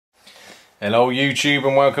Hello YouTube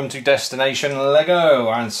and welcome to Destination Lego,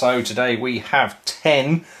 and so today we have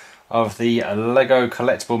 10 of the Lego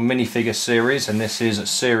collectible minifigure series, and this is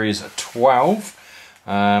series 12.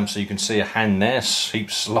 So you can see a hand there,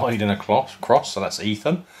 keeps sliding across, so that's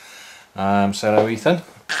Ethan. So hello Ethan.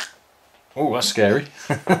 Oh, that's scary.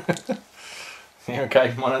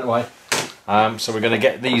 Okay, come on out of the way. So we're going to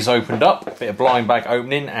get these opened up, a bit of blind bag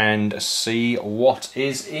opening and see what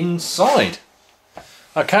is inside.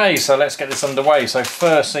 Okay, so let's get this underway. So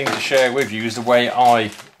first thing to share with you is the way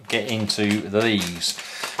I get into these.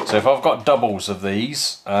 So if I've got doubles of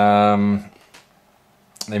these, they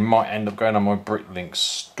might end up going on my Bricklink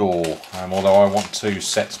store, although I want 2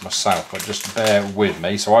 sets myself, but just bear with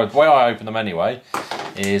me. So the way I open them anyway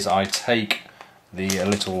is I take the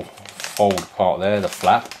little fold part there, the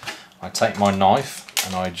flap, I take my knife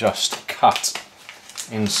and I just cut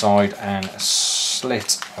inside and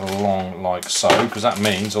slit along like so, because that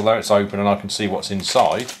means although it's open and I can see what's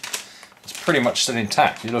inside, it's pretty much still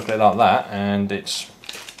intact. You look at it like that and it's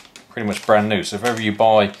pretty much brand new. So if ever you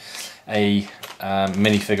buy a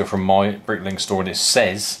minifigure from my Bricklink store and it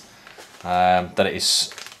says that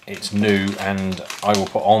it's new, and I will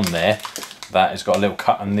put on there that it's got a little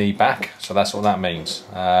cut on the back, so that's what that means.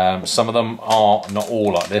 Some of them are not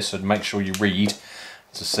all like this, so make sure you read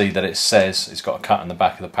to see that it says it's got a cut in the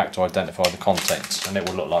back of the pack to identify the contents, and it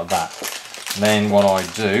will look like that. And then what I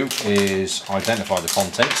do is identify the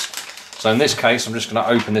contents. So in this case I'm just going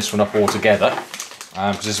to open this one up all together,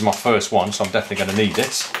 because this is my first one, so I'm definitely going to need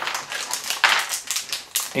it.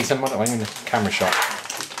 Ethan, why don't we in the camera shot?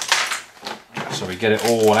 So we get it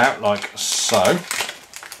all out like so. And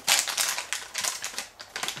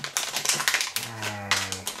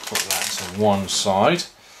put that to one side.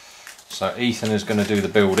 So Ethan is going to do the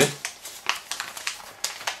building.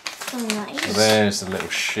 Nice. So there's the little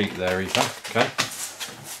sheet there, Ethan. Okay,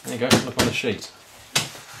 there you go, look on the sheet.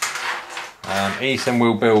 Ethan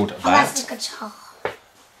will build that. Oh, that's the guitar.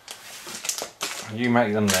 You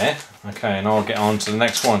make them there. Okay, and I'll get on to the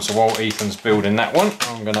next one. So while Ethan's building that one,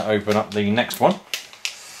 I'm going to open up the next one.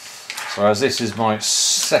 So as this is my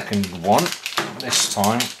second one, this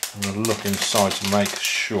time I'm going to look inside to make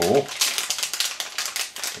sure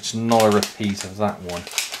it's not a repeat of that one. I'm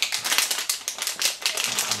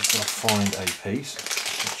just going to find a piece, which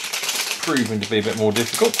is proving to be a bit more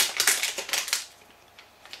difficult.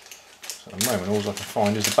 So at the moment all I can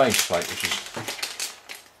find is the base plate, which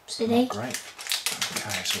is not great.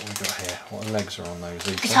 Okay, so what have we got here? What legs are on those?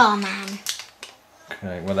 Guitar Man.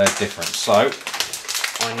 Okay, well they're different. So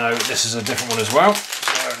I know this is a different one as well.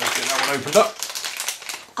 So let's get that one opened up.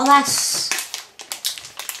 Oh, that's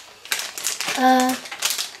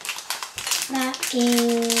that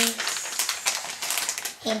is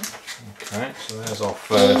him. Okay, so there's our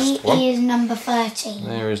first one. He is number 13.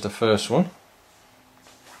 There is the first one.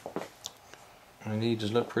 And he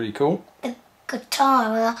does look pretty cool. The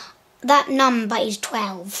guitar, that number is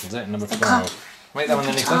 12. Is that number 12? Make that one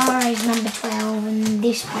then, Ethan. The guitar is number 12 and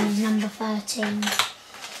this one is number 13.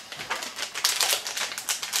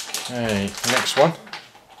 Okay, next one.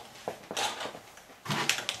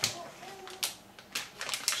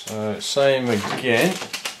 So same again.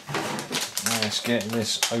 Let's get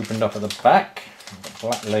this opened up at the back.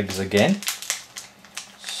 Black legs again.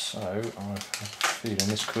 So I have a feeling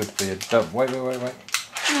this could be a double. Wait. No,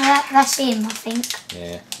 that's him, I think.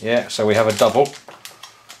 Yeah. So we have a double.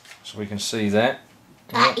 So we can see there.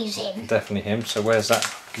 That is him. Definitely him. So where's that?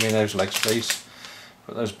 Give me those legs, please.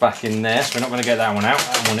 Put those back in there. So we're not going to get that one out.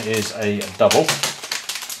 That one is a double.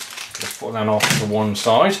 Let's put that off to one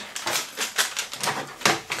side.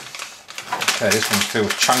 Okay, this one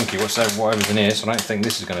feels chunky. Whatever's in here, so I don't think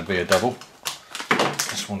this is going to be a double.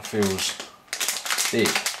 This one feels big.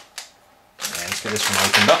 Yeah, let's get this one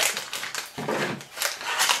opened up.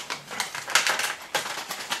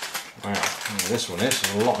 Wow, this one is.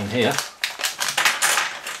 There's a lot in here.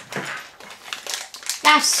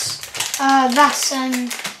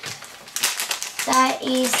 That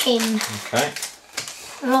is him. Okay.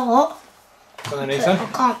 Lot. Put that in, Ethan. I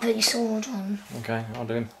can't put your sword on. Okay, I'll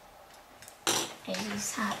do him. There's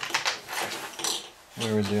his hat.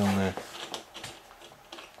 Where is he on there?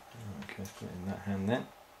 Okay, let's put it in that hand then.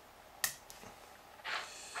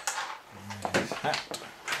 And his hat.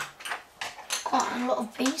 Quite a lot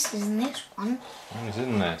of pieces in this one. Oh, he's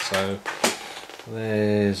in there. So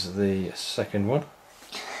there's the second one.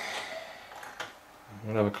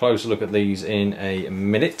 We'll have a closer look at these in a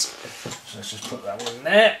minute. So let's just put that one in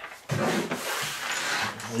there.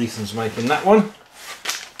 Ethan's making that one.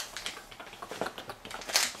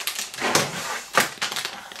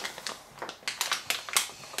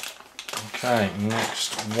 Okay,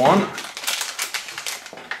 next one.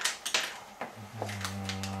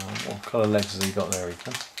 colour legs has he got there,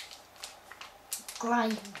 Ethan?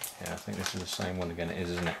 Grey. Yeah, I think this is the same one again. It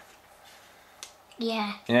is, isn't it?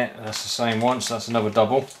 Yeah. Yeah, that's the same one. So that's another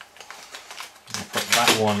double. I'll put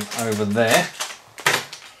that one over there.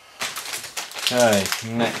 Okay,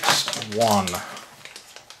 next one.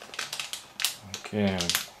 Okay,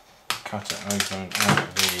 cut it open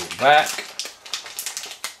at the back.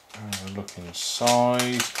 Have a look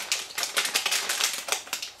inside.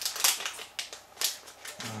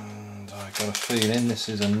 And I got a feeling this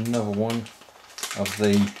is another one of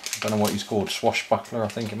the, I don't know what he's called, swashbuckler I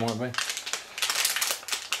think it might be.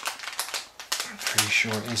 I'm pretty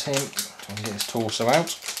sure it is him. Try and get his torso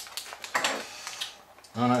out.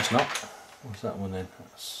 Oh no, it's not. What's that one then?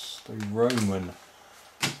 That's the Roman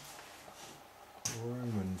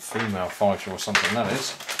female fighter or something that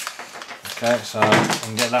is. Okay, so I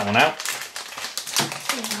can get that one out.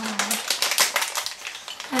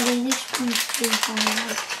 I think this one's too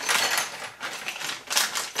hard.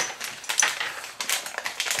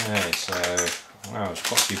 Okay, so wow, there's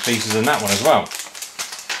quite a few pieces in that one as well.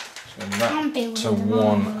 So that to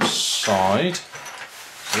one side.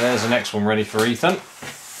 So there's the next one ready for Ethan.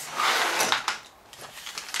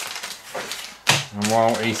 And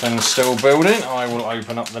while Ethan's still building, I will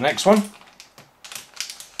open up the next one.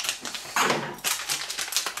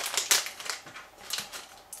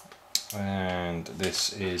 And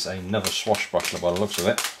this is another swashbuckler by the looks of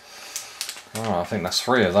it. Oh, I think that's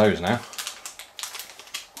 3 of those now.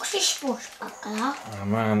 What's this swashbuckler? Oh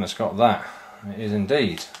man, it's got that. It is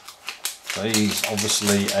indeed. So he's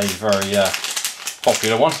obviously a very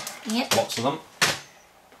popular one. Yep. Lots of them.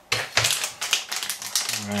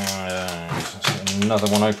 Let's get another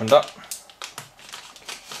one opened up.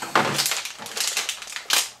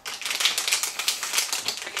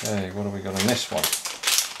 Okay, what have we got on this one?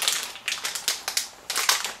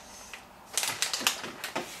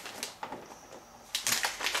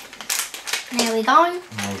 There we go.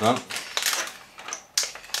 Well done.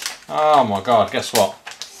 Oh my god, guess what?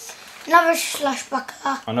 Another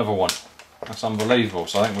swashbuckler. Another one. That's unbelievable.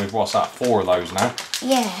 So I think we've, what's that, 4 of those now?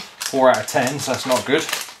 Yeah. 4 out of 10, so that's not good.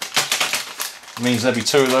 It means there'll be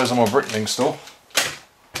 2 of those on my Bricklink store.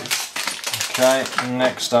 Okay,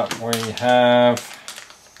 next up we have...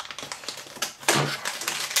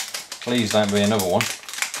 Please don't be another one.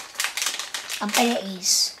 I bet it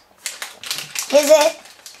is. Is it?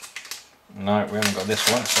 No, we haven't got this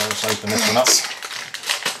one, so let's open this one up.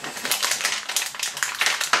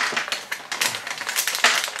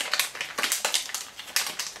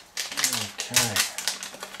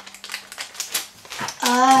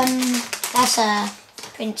 That's a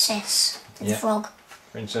princess with a frog.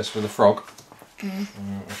 Princess with a frog.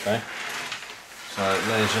 Okay. So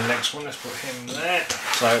there's your next one. Let's put him there.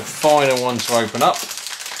 So final one to open up.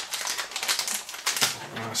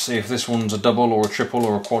 Let's see if this one's a double or a triple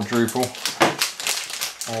or a quadruple.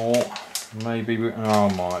 Or maybe, oh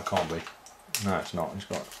my, it can't be. No, it's not. It's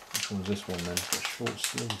got, which one's this one then? It's got short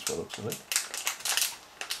sleeves by the looks of it.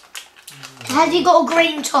 Have you got a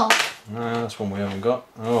green top? No, that's one we haven't got.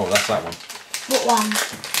 Oh, that's that one. What one?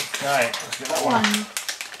 Okay, let's get that one.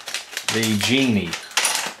 The genie.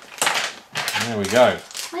 There we go.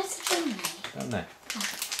 Where's the genie? Down there.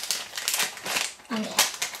 Oh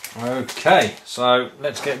yeah. Okay, so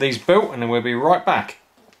let's get these built and then we'll be right back.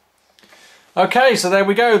 Okay, so there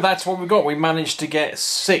we go. That's what we got. We managed to get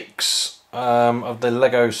 6 of the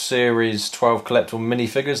Lego Series 12 collectible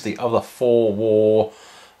minifigures. The other 4 were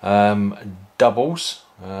doubles.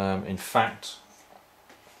 In fact,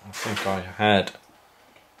 I think I had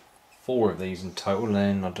 4 of these in total,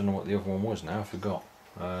 and I don't know what the other one was now, I forgot.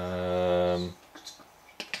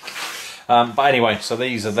 But anyway, so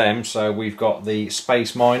these are them. So we've got the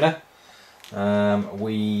Space Miner.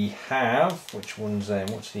 We have, which one's them?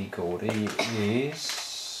 What's he called? He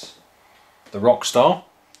is the Rockstar,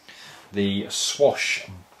 the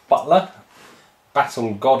Swashbuckler,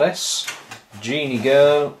 Battle Goddess, Genie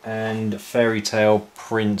Girl, and Fairy Tale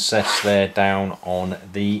Princess there down on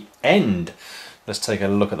the end. Let's take a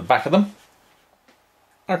look at the back of them.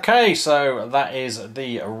 Okay, so that is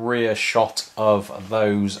the rear shot of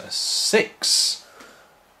those 6.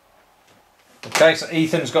 Okay, so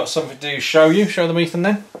Ethan's got something to show you. Show them, Ethan,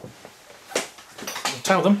 then.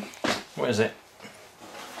 Tell them. What is it?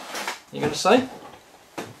 You going to say?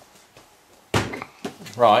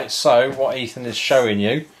 Right, so what Ethan is showing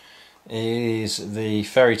you is the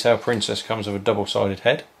Fairy Tale Princess comes with a double-sided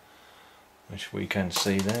head, which we can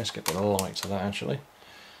see there. Let's get a bit of light to that, actually.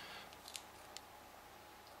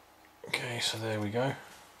 Okay, so there we go.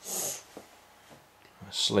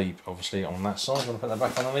 sleeve obviously on that side. I'm going to put that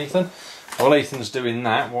back on Ethan. While Ethan's doing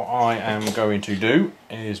that, what I am going to do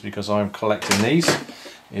is, because I'm collecting these,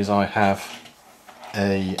 is I have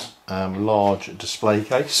a large display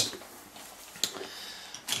case.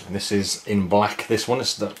 And this is in black, this one.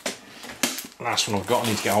 It's the last one I've got. I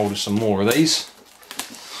need to get hold of some more of these.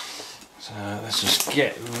 So let's just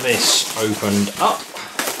get this opened up.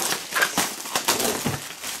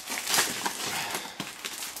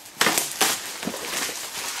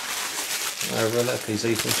 Over there, please,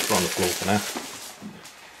 Ethan. It's on the floor for now.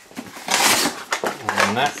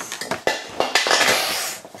 And that.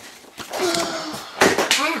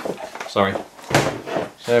 Sorry.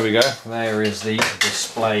 So there we go. There is the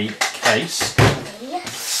display case.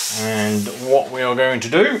 And what we are going to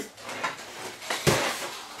do,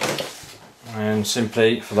 and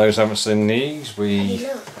simply for those who haven't seen these, we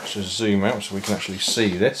should zoom out so we can actually see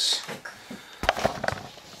this.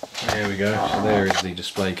 There we go. So there is the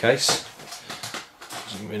display case.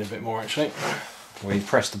 Zoom in a bit more actually. We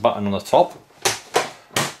press the button on the top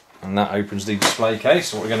and that opens the display case.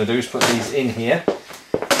 So what we're going to do is put these in here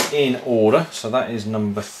in order. So that is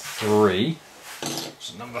number 3.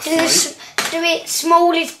 So number 3. Do it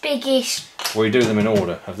smallest, biggest. We do them in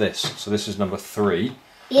order of this. So this is number 3.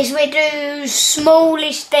 Yes, we do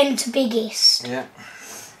smallest then to biggest. Yeah.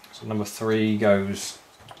 So number 3 goes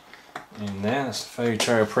in there. That's the Fairy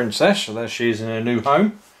Tale Princess. So there she is in her new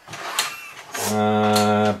home.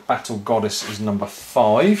 Battle Goddess is number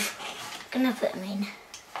 5. I'm gonna put them in.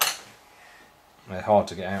 They're hard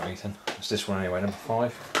to get out, Ethan. It's this one anyway, number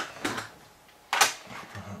 5.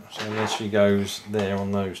 So there she goes there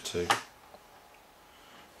on those 2.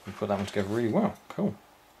 We put that one together really well. Cool.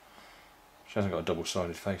 She hasn't got a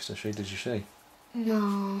double-sided face, does she? Did you see?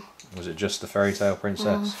 No. Was it just the Fairy Tale Princess?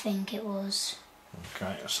 I think it was.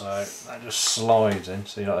 Okay, so that just slides in.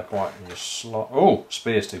 See, like they're quite just slide. Oh,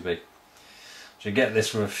 spear's too big. So you get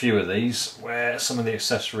this with a few of these, where some of the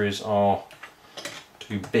accessories are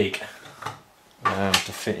too big to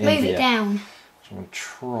fit in here. Move it down. So I'm going to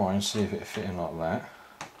try and see if it'll fit in like that.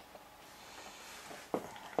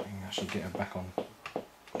 I can actually get her back on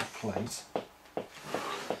the plate.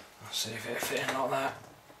 Let's see if it'll fit in like that.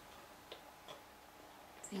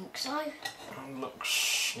 Think so. It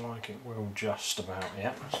looks like it will just about,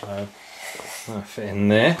 yeah. So that'll fit in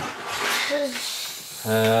there.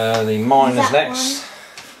 The miner's next.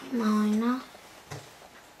 Miner.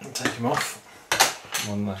 Take him off.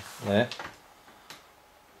 One there.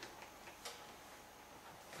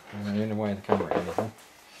 In the way of the camera or anything.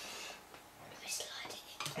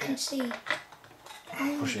 You can see.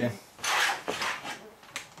 Push it in.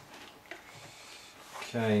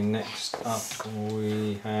 Okay, next up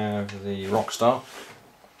we have the Rockstar.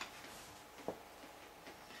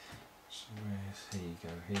 So where's he go?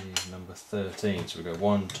 He's number 13. So we go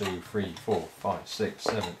 1, 2, 3, 4, 5, 6,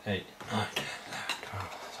 7, 8, 9, 10, 11,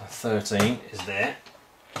 12. So 13 is there.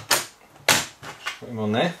 Just put him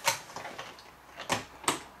on there.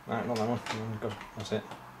 No, not that one. That's it.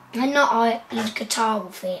 And not his guitar will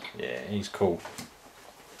fit. Yeah, he's cool.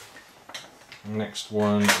 Next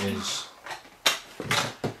one is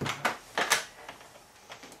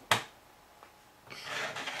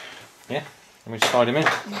yeah. Let me slide him in.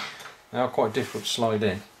 They are quite difficult to slide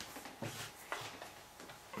in.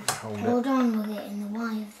 Hold on with it in the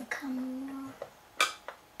way of the camera.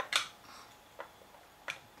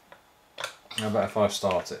 How about if I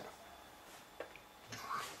start it?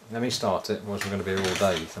 Let me start it, otherwise we're going to be here all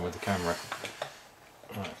day Ethan, with the camera.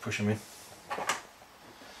 Right, push him in.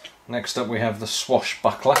 Next up we have the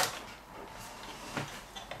Swashbuckler.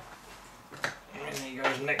 And he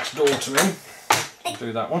goes next door to me. I'll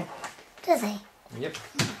do that one. Does he? Yep.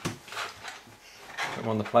 Put him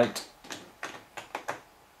on the plate.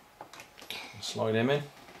 Slide him in.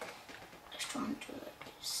 Let's try and do it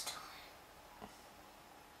this time.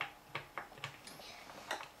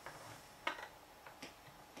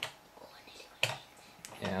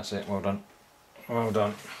 Yeah, that's it. Well done. Well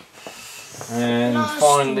done. And Last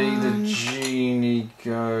finally one. the genie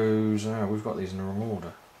goes... Oh, we've got these in the wrong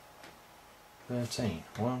order. 13.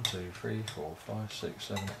 1, 2, 3, 4, 5, 6,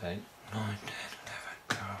 7, 8, 9, 10, 11,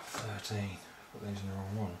 12, 13. Put these in the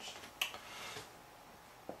wrong ones.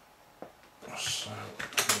 So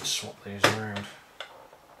let's swap these around.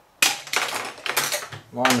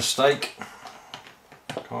 My mistake.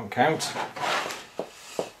 Can't count.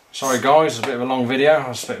 Sorry guys, it's a bit of a long video. I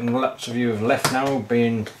expect lots of you have left now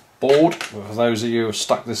being bored. But for those of you who have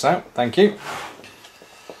stuck this out, thank you.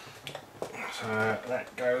 So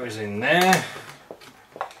that goes in there.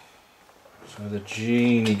 So the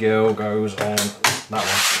genie girl goes on that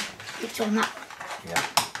one. It's on that. Yeah.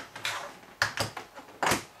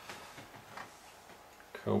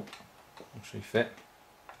 Cool. Actually fit.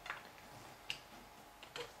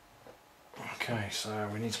 Okay, so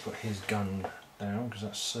we need to put his gun down because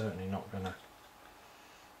that's certainly not gonna.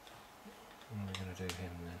 What are we gonna do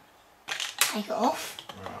him then? Take it off.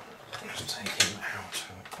 Right, let's take him out.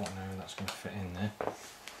 I don't quite know that's gonna fit in there.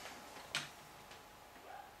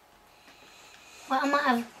 Well, I might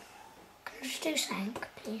have. Can I just do something,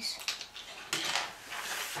 please?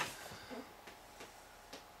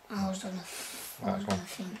 I was gonna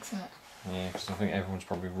think that. Yeah, because I think everyone's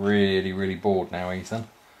probably really, really bored now, Ethan.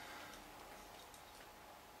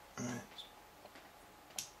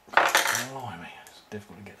 Blimey, it's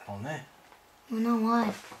difficult to get that on there. Well, no, I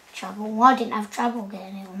have trouble. Well, I didn't have trouble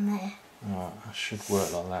getting it on there. Right, that should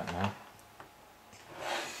work like that now.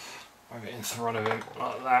 Move it in front of him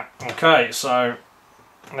like that. Okay, so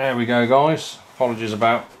there we go, guys. Apologies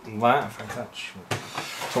about that. In fact, that's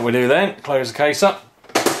what we do then. Close the case up.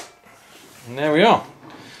 And there we are.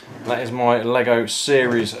 That is my Lego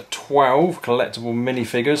Series 12 collectible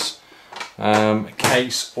minifigures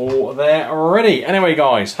case all there already. Anyway,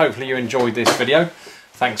 guys, hopefully you enjoyed this video.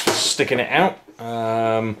 Thanks for sticking it out.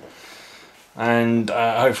 And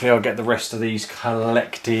hopefully I'll get the rest of these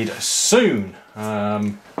collected soon.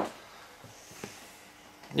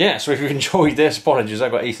 Yeah, so if you enjoyed this, apologies,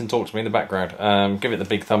 I've got Ethan talk to me in the background. Give it the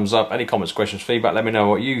big thumbs up. Any comments, questions, feedback, let me know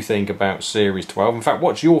what you think about Series 12. In fact,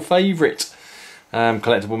 what's your favourite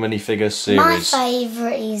collectible minifigure series? My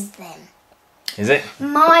favourite is them. Is it?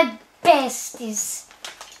 My best is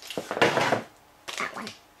that one.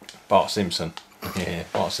 Bart Simpson. Yeah,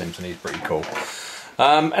 Bart Simpson, he's pretty cool.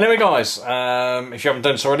 Anyway, guys, if you haven't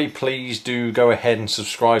done so already, please do go ahead and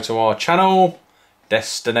subscribe to our channel,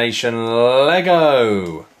 Destination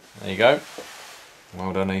Lego. There you go.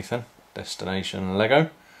 Well done, Ethan. Destination Lego.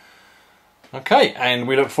 Okay, and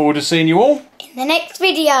we look forward to seeing you all In the next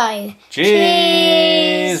video.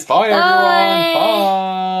 Cheers. Bye, everyone.